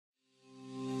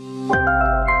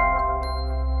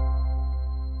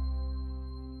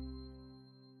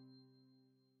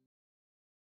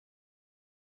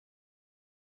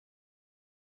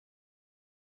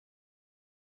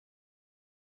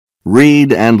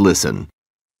Read and listen.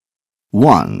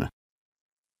 1,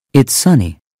 It's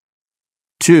sunny.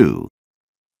 2,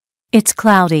 It's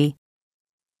cloudy.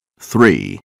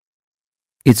 3,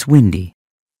 It's windy.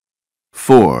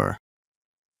 4,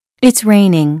 It's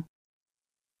raining.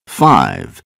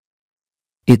 5,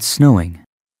 It's snowing.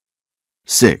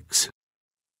 6,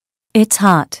 It's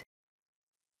hot.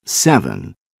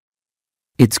 7,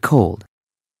 It's cold.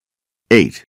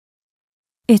 8,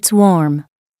 It's warm.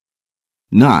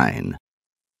 9.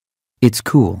 It's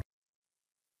cool.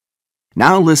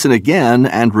 Now listen again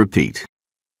and repeat.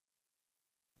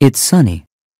 It's sunny.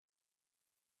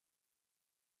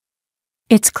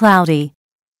 It's cloudy.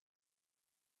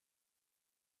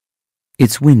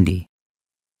 It's windy.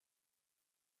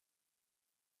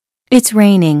 It's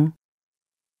raining.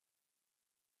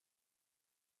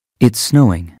 It's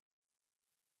snowing.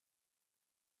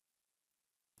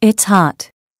 It's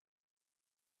hot.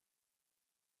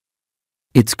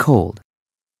 It's cold.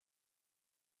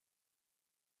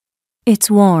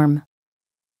 It's warm.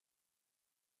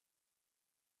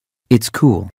 It's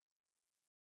cool.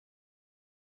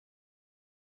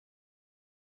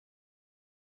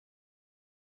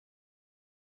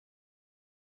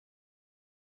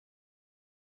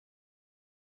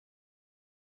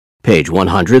 Page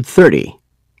 130.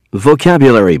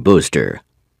 Vocabulary Booster.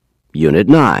 Unit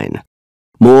 9.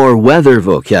 More weather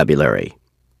vocabulary.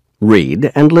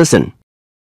 Read and listen.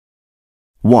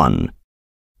 1,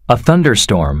 A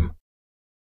thunderstorm.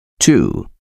 2,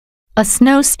 A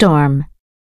snowstorm.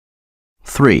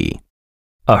 3,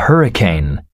 A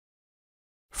hurricane.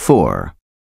 4.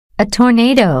 A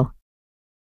tornado.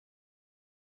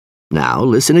 Now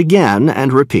listen again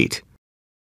and repeat.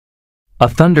 A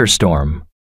thunderstorm.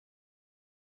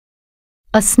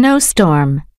 A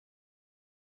snowstorm.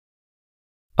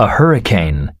 A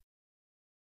hurricane.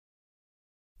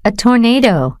 A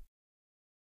tornado.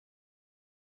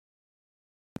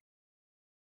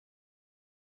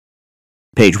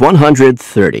 Page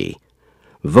 130.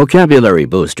 Vocabulary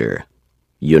Booster.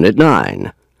 Unit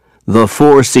 9. The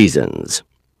Four Seasons.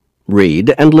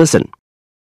 Read and listen.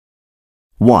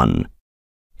 1,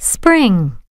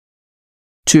 Spring.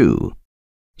 2,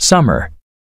 Summer.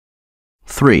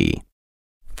 3,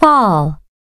 Fall.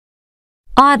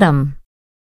 Autumn.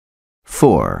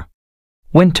 4.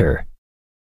 Winter.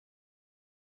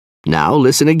 Now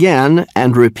listen again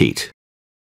and repeat.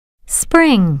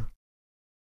 Spring.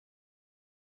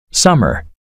 Summer.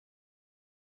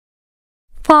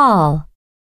 Fall.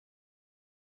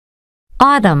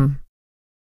 Autumn.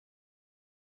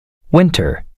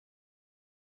 Winter.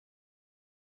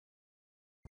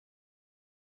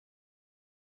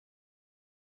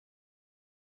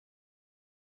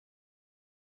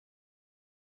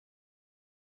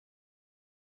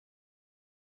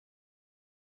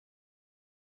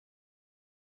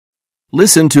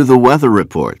 Listen to the weather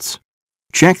reports.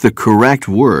 Check the correct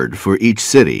word for each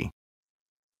city.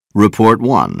 Report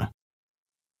 1.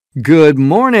 Good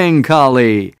morning,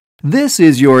 Collie. This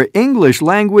is your English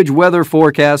language weather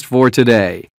forecast for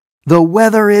today. The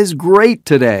weather is great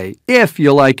today, if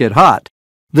you like it hot.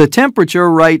 The temperature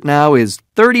right now is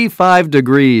 35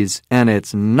 degrees, and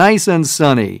it's nice and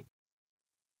sunny.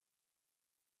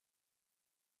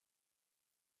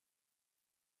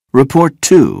 Report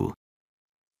 2.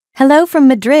 Hello from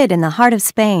Madrid in the heart of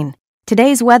Spain.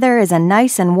 Today's weather is a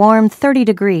nice and warm 30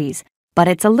 degrees, but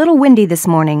it's a little windy this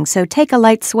morning, so take a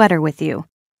light sweater with you.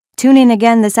 Tune in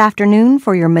again this afternoon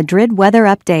for your Madrid weather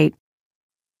update.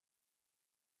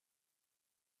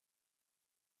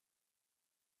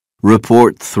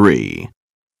 Report 3.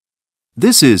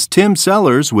 This is Tim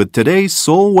Sellers with today's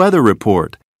Seoul Weather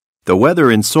Report. The weather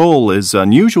in Seoul is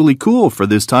unusually cool for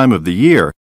this time of the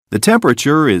year. The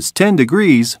temperature is 10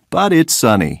 degrees, but it's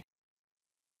sunny.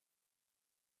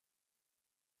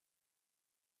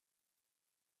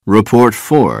 Report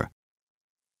 4.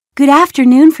 Good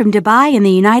afternoon from Dubai in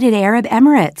the United Arab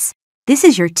Emirates. This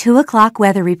is your 2 o'clock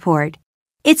weather report.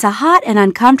 It's a hot and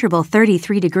uncomfortable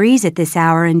 33 degrees at this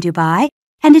hour in Dubai,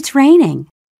 and it's raining.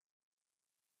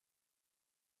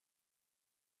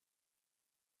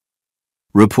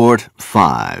 Report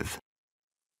 5.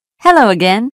 Hello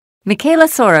again. Michaela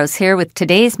Soros here with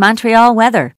today's Montreal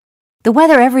weather. The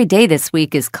weather every day this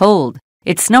week is cold.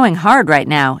 It's snowing hard right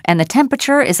now, and the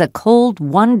temperature is a cold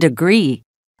 1 degree.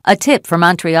 A tip for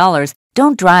Montrealers,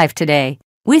 don't drive today.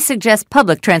 We suggest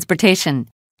public transportation,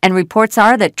 and reports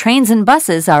are that trains and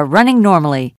buses are running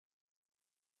normally.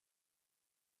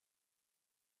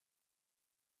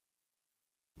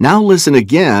 Now listen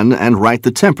again and write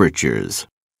the temperatures.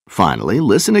 Finally,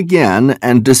 listen again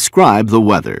and describe the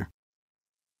weather.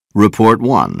 Report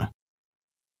 1.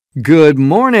 Good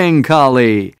morning,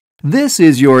 Collie. This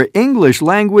is your English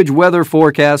language weather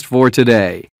forecast for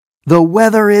today. The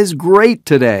weather is great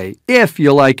today, if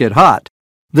you like it hot.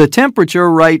 The temperature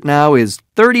right now is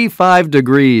 35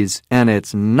 degrees, and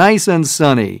it's nice and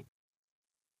sunny.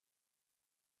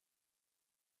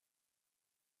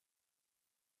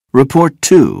 Report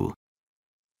 2.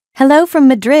 Hello from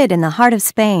Madrid in the heart of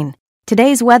Spain.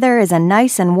 Today's weather is a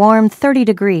nice and warm 30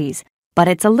 degrees, but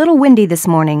it's a little windy this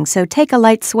morning, so take a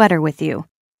light sweater with you.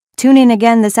 Tune in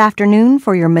again this afternoon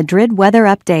for your Madrid weather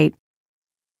update.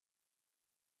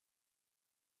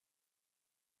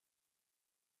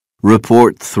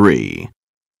 Report 3.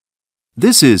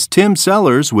 This is Tim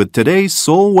Sellers with today's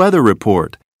Seoul Weather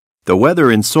Report. The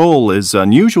weather in Seoul is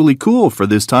unusually cool for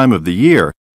this time of the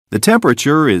year. The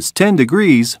temperature is 10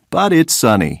 degrees, but it's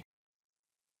sunny.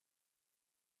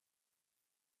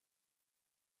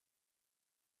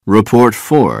 Report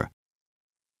 4.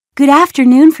 Good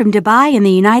afternoon from Dubai in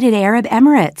the United Arab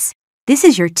Emirates. This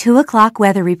is your 2 o'clock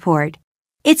weather report.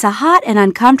 It's a hot and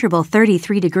uncomfortable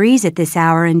 33 degrees at this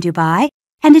hour in Dubai,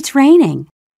 and it's raining.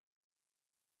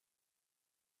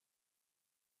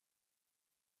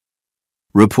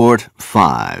 Report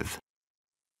 5.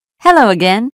 Hello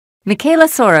again. Michaela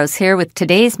Soros here with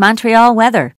today's Montreal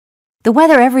weather. The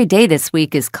weather every day this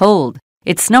week is cold.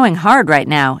 It's snowing hard right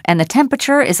now, and the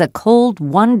temperature is a cold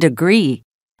 1 degree.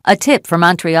 A tip for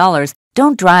Montrealers,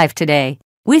 don't drive today.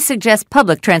 We suggest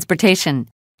public transportation,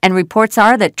 and reports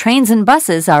are that trains and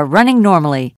buses are running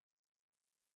normally.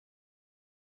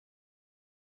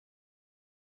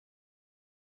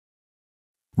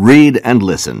 Read and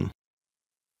listen.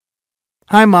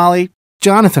 Hi, Molly.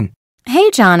 Jonathan.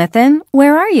 Hey, Jonathan.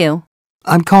 Where are you?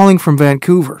 I'm calling from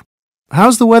Vancouver.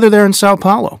 How's the weather there in Sao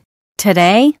Paulo?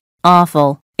 Today?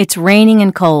 Awful. It's raining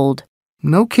and cold.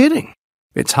 No kidding.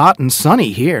 It's hot and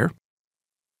sunny here.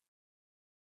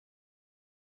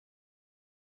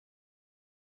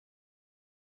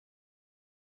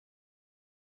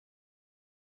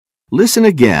 Listen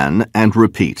again and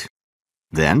repeat.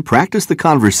 Then practice the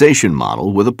conversation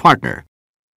model with a partner.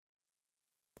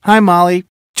 Hi, Molly.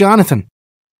 Jonathan.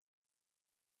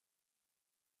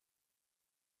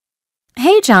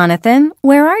 Hey, Jonathan.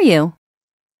 Where are you?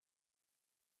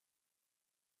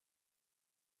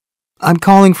 I'm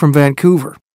calling from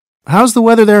Vancouver. How's the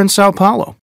weather there in Sao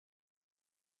Paulo?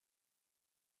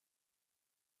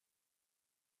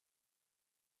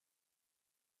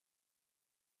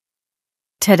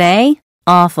 Today?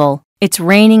 Awful. It's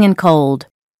raining and cold.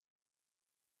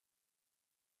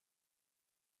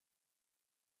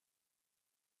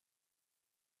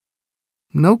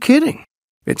 No kidding.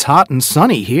 It's hot and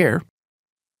sunny here.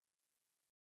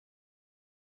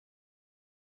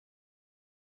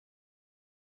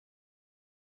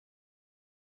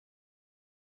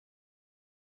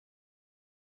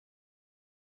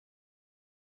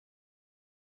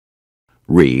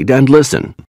 Read and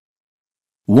listen.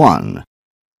 1,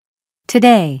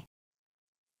 Today,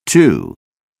 2,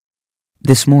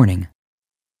 This morning.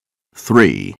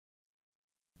 3,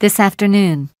 this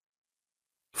afternoon,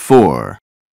 4,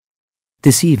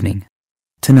 This evening.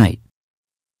 Tonight.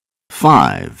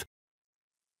 5,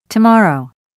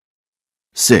 tomorrow,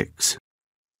 6,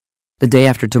 The day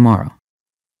after tomorrow.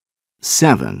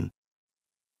 7.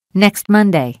 next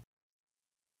Monday,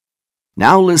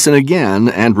 Now listen again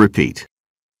and repeat.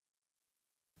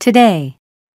 today,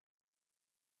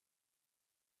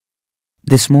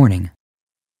 This morning.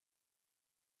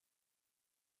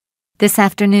 this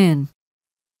afternoon,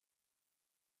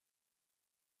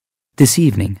 This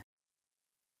evening.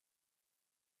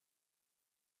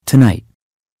 Tonight.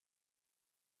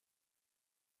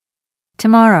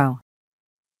 tomorrow,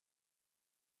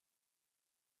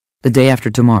 The day after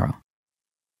tomorrow.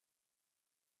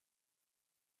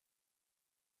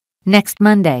 next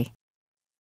Monday.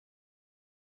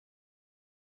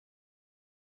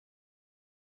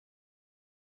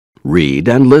 Read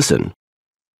and listen.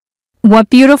 What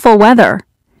beautiful weather.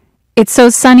 It's so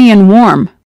sunny and warm.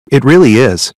 It really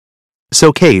is.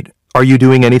 So, Kate, are you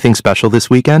doing anything special this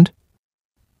weekend?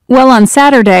 Well, on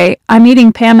Saturday, I'm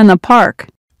meeting Pam in the park.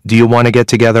 Do you want to get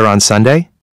together on Sunday?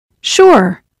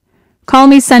 Sure. Call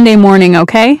me Sunday morning,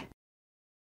 okay?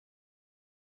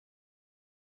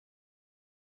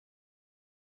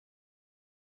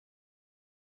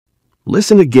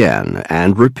 Listen again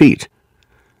and repeat.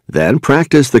 Then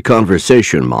practice the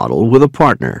conversation model with a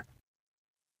partner.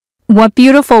 What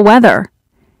beautiful weather.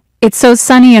 It's so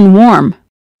sunny and warm.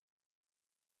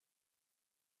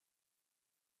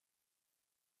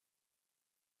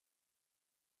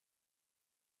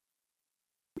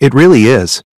 It really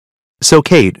is. So,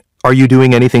 Kate, are you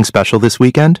doing anything special this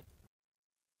weekend?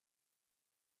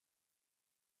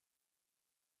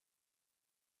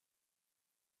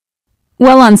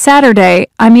 Well, on Saturday,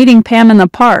 I'm meeting Pam in the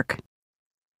park.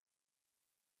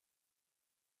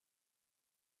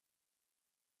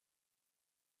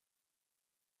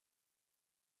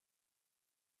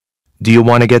 Do you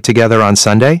want to get together on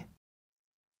Sunday?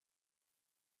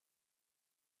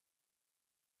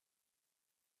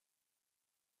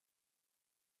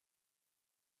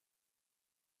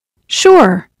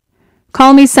 Sure.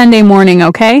 Call me Sunday morning,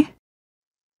 okay?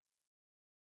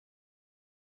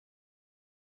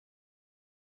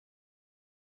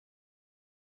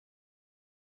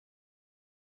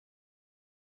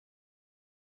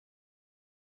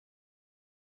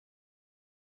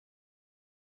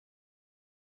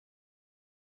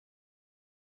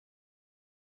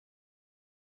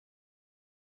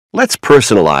 Let's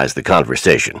personalize the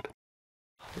conversation.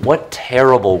 What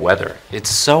terrible weather. It's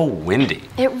so windy.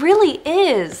 It really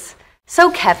is.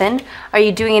 So, Kevin, are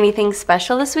you doing anything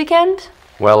special this weekend?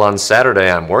 Well, on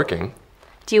Saturday I'm working.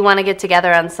 Do you want to get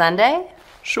together on Sunday?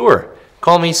 Sure.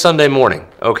 Call me Sunday morning,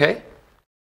 okay?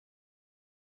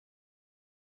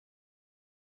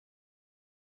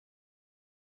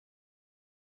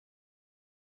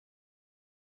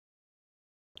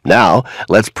 Now,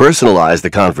 let's personalize the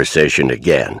conversation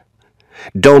again.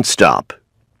 Don't stop.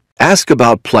 Ask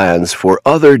about plans for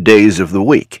other days of the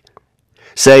week.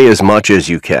 Say as much as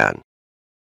you can.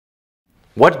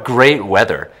 What great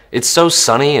weather. It's so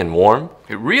sunny and warm.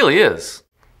 It really is.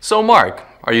 So, Mark,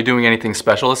 are you doing anything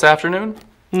special this afternoon?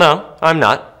 No, I'm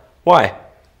not. Why?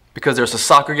 Because there's a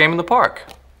soccer game in the park.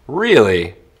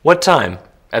 Really? What time?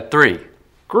 At 3.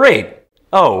 Great.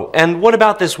 Oh, and what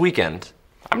about this weekend?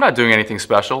 I'm not doing anything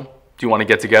special. Do you want to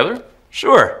get together?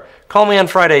 Sure. Call me on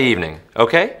Friday evening,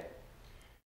 okay?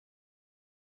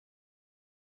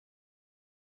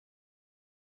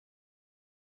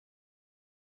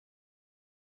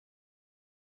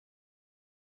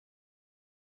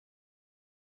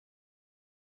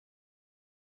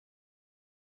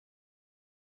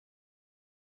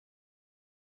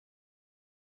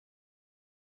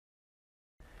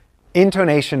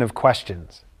 Intonation of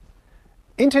questions.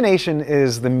 Intonation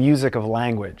is the music of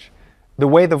language, the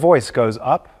way the voice goes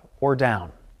up or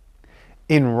down.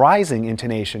 In rising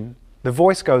intonation, the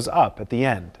voice goes up at the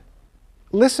end.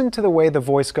 Listen to the way the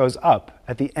voice goes up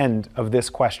at the end of this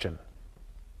question.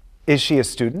 Is she a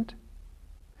student?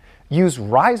 Use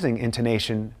rising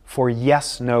intonation for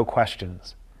yes-no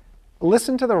questions.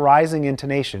 Listen to the rising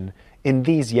intonation in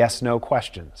these yes-no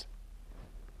questions.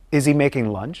 Is he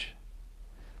making lunch?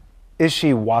 Is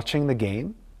she watching the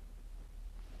game?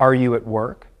 Are you at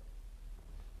work?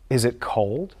 Is it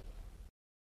cold?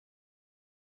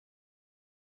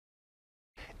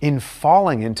 In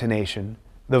falling intonation,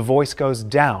 the voice goes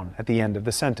down at the end of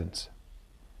the sentence.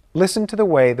 Listen to the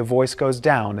way the voice goes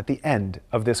down at the end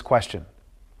of this question.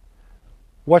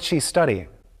 What's she studying?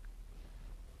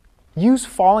 Use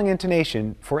falling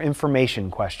intonation for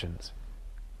information questions.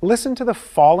 Listen to the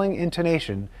falling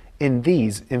intonation in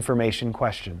these information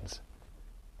questions.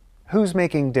 Who's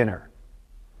making dinner?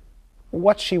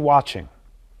 What's she watching?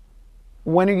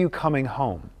 When are you coming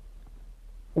home?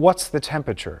 What's the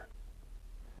temperature?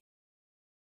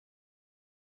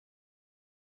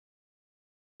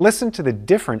 Listen to the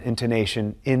different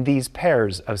intonation in these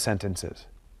pairs of sentences.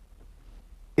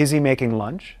 Is he making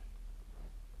lunch?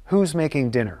 Who's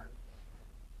making dinner?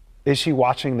 Is she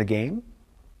watching the game?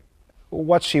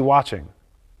 What's she watching?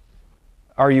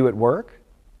 Are you at work?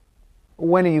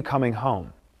 When are you coming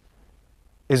home?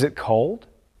 Is it cold?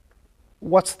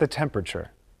 What's the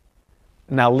temperature?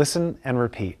 Now listen and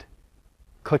repeat.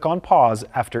 Click on pause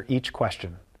after each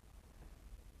question.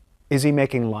 Is he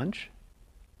making lunch?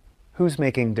 Who's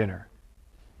making dinner?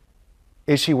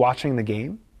 Is she watching the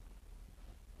game?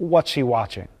 What's she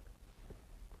watching?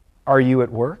 Are you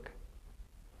at work?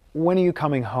 When are you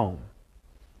coming home?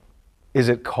 Is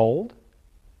it cold?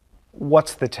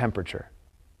 What's the temperature?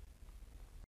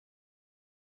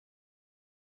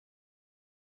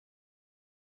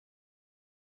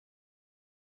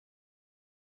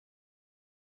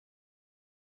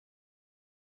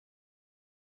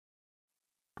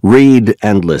 Read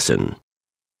and listen.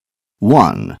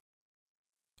 1.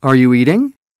 Are you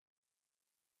eating?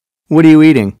 What are you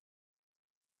eating?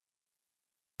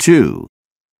 2.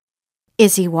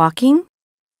 Is he walking?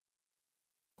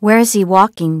 Where is he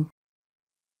walking?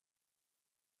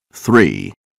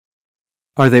 3.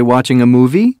 Are they watching a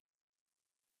movie?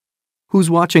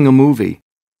 Who's watching a movie?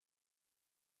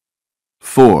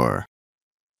 4.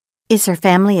 Is her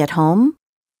family at home?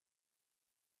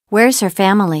 Where's her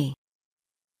family?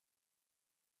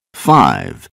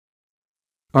 5.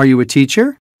 Are you a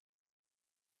teacher?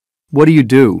 What do you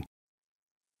do?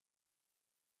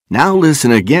 Now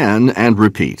listen again and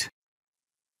repeat.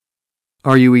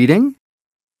 Are you eating?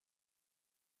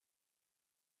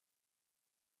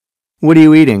 What are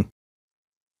you eating?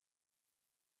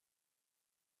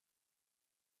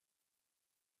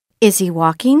 Is he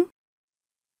walking?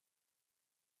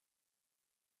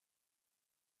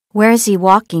 Where is he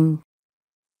walking?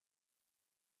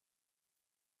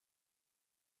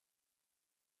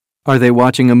 Are they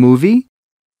watching a movie?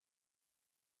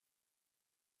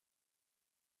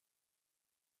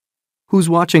 Who's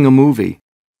watching a movie?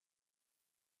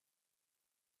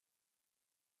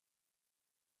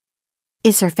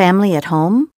 Is her family at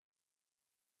home?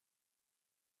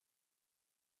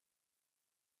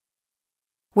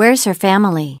 Where's her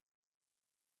family?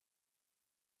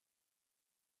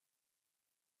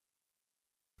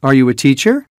 Are you a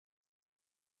teacher?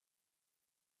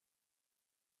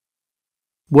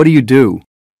 What do you do?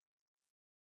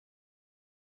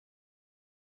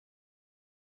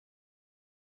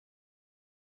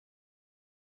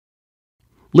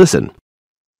 Listen.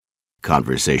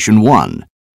 Conversation 1.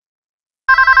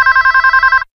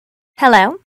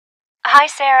 Hello? Hi,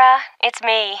 Sarah. It's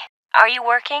me. Are you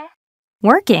working?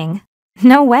 Working?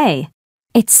 No way.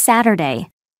 It's Saturday.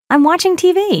 I'm watching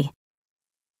TV.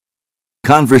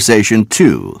 Conversation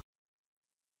 2.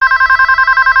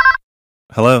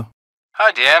 Hello?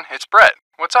 Hi, Dan. It's Brett.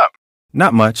 What's up?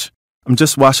 Not much. I'm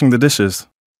just washing the dishes.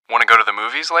 Want to go to the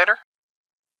movies later?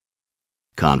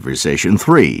 Conversation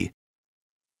 3.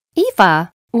 Aoife,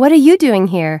 what are you doing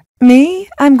here? Me?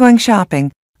 I'm going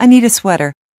shopping. I need a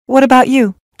sweater. What about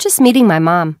you? Just meeting my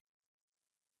mom.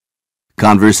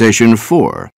 Conversation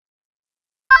 4.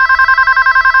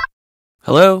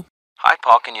 Hello? Hi,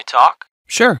 Paul. Can you talk?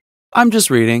 Sure. I'm just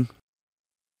reading.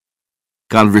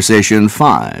 Conversation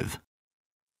 5.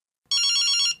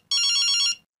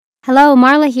 Hello,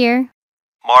 Marla here.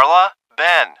 Marla?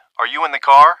 Ben, are you in the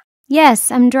car?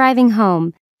 Yes, I'm driving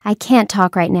home. I can't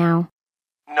talk right now.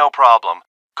 No problem.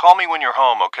 Call me when you're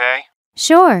home, okay?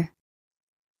 Sure.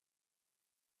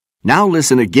 Now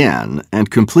listen again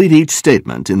and complete each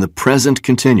statement in the present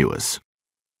continuous.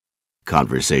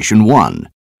 Conversation 1.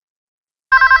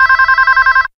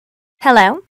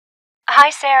 Hello? Hi,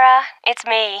 Sarah. It's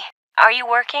me. Are you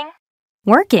working?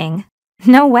 Working?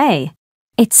 No way.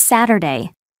 It's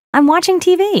Saturday. I'm watching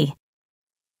TV.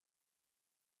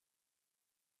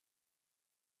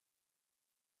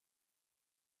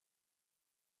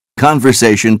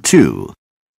 Conversation 2.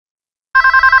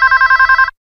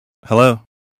 Hello?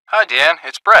 Hi, Dan.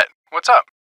 It's Brett. What's up?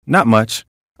 Not much.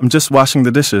 I'm just washing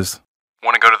the dishes.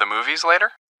 Want to go to the movies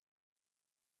later?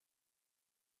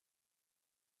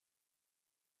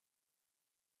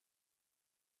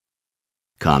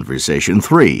 Conversation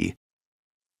 3.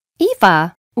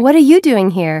 Aoife, what are you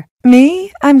doing here?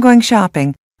 Me? I'm going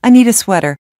shopping. I need a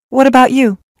sweater. What about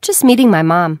you? Just meeting my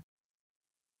mom.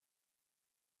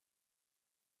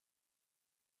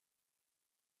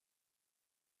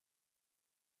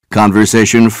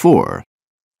 Conversation 4.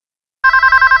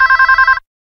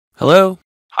 Hello?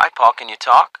 Hi, Paul. Can you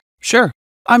talk? Sure.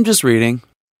 I'm just reading.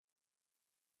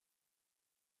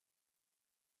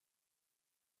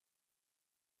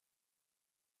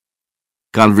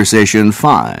 Conversation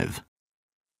 5.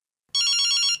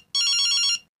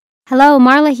 Hello,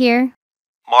 Marla here.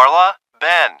 Marla?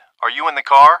 Ben, are you in the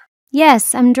car?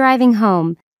 Yes, I'm driving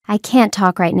home. I can't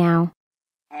talk right now.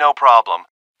 No problem.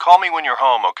 Call me when you're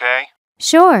home, okay?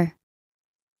 Sure.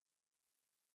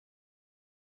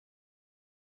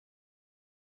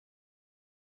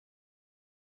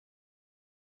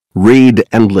 Read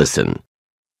and listen.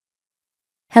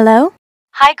 Hello?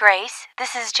 Hi, Grace.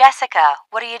 This is Jessica.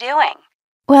 What are you doing?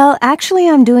 Well, actually,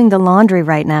 I'm doing the laundry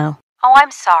right now. Oh,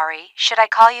 I'm sorry. Should I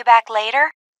call you back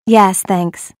later? Yes,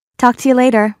 thanks. Talk to you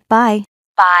later. Bye.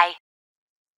 Bye.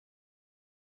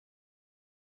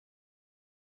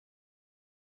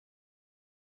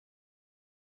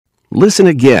 Listen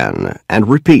again and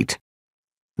repeat.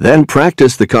 Then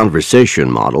practice the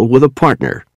conversation model with a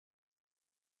partner.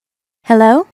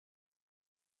 Hello?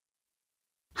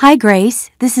 Hi,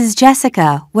 Grace. This is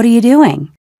Jessica. What are you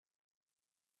doing?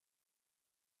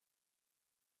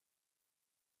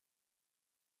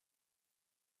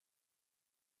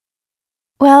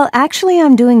 Well, actually,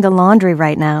 I'm doing the laundry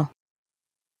right now.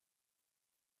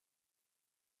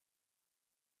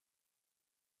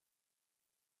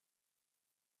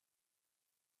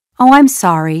 Oh, I'm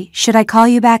sorry. Should I call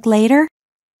you back later?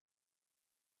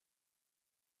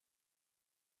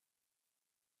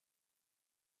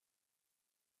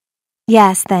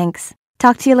 Yes, thanks.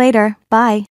 Talk to you later.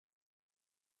 Bye.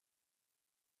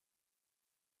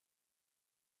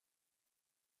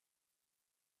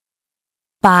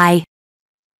 Bye.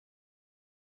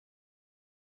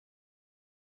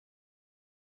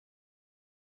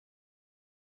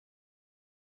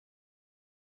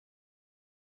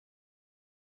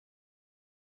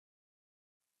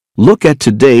 Look at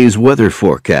today's weather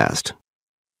forecast.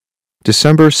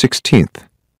 December 16th,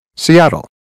 Seattle.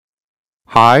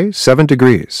 High 7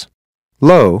 degrees.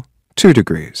 Low 2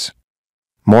 degrees.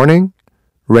 Morning,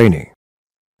 rainy.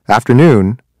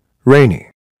 Afternoon, rainy.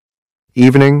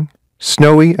 Evening,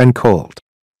 snowy and cold.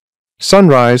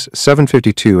 Sunrise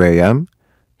 7:52 a.m.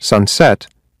 Sunset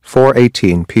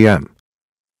 4:18 p.m.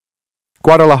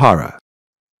 Guadalajara.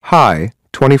 High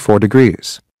 24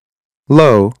 degrees.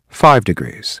 Low 5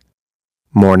 degrees.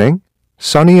 Morning,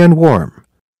 sunny and warm.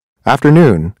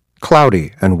 Afternoon,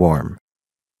 cloudy and warm.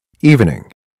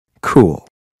 Evening, cool.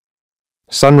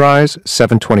 Sunrise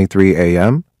 7:23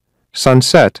 a.m.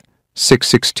 Sunset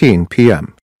 6:16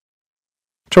 p.m.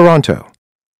 Toronto.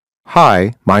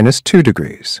 High -2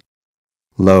 degrees.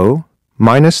 Low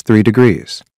 -3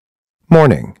 degrees.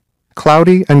 Morning,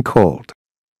 cloudy and cold.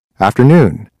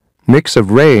 Afternoon, mix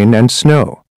of rain and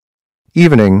snow.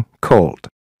 Evening, cold.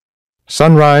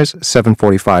 Sunrise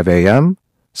 7:45 a.m.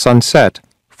 Sunset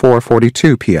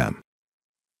 4:42 p.m.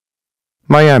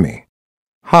 Miami.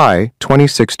 High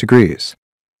 26 degrees.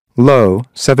 Low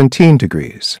 17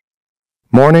 degrees.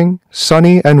 Morning,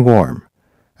 sunny and warm.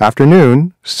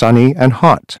 Afternoon, sunny and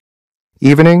hot.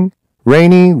 Evening,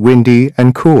 rainy, windy,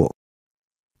 and cool.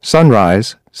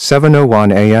 Sunrise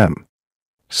 7:01 a.m.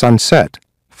 Sunset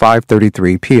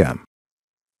 5:33 p.m.